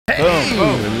Boom,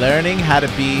 boom. Learning how to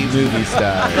be movie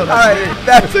stars. All right,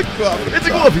 that's a coffee. It's a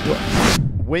coffee club.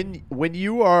 When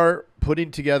you are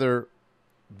putting together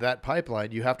that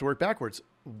pipeline, you have to work backwards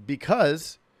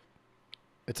because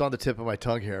it's on the tip of my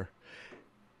tongue here.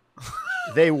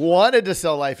 They wanted to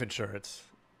sell life insurance.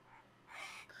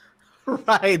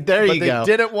 Right, there you go. But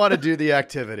they didn't want to do the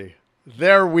activity.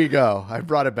 There we go. I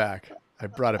brought it back.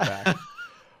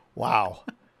 Wow.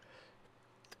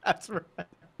 That's right.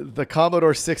 The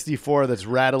Commodore 64 that's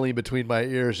rattling between my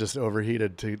ears just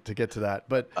overheated to get to that.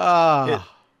 But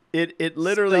it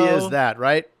literally is that,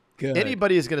 right? Good.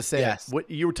 Anybody is going to say yes. What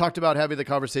you talked about having the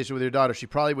conversation with your daughter. She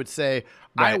probably would say,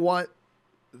 right. I want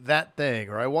that thing,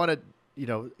 or I want to,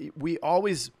 we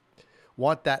always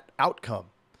want that outcome,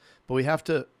 but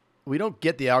we don't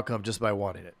get the outcome just by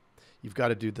wanting it. You've got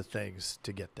to do the things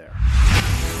to get there.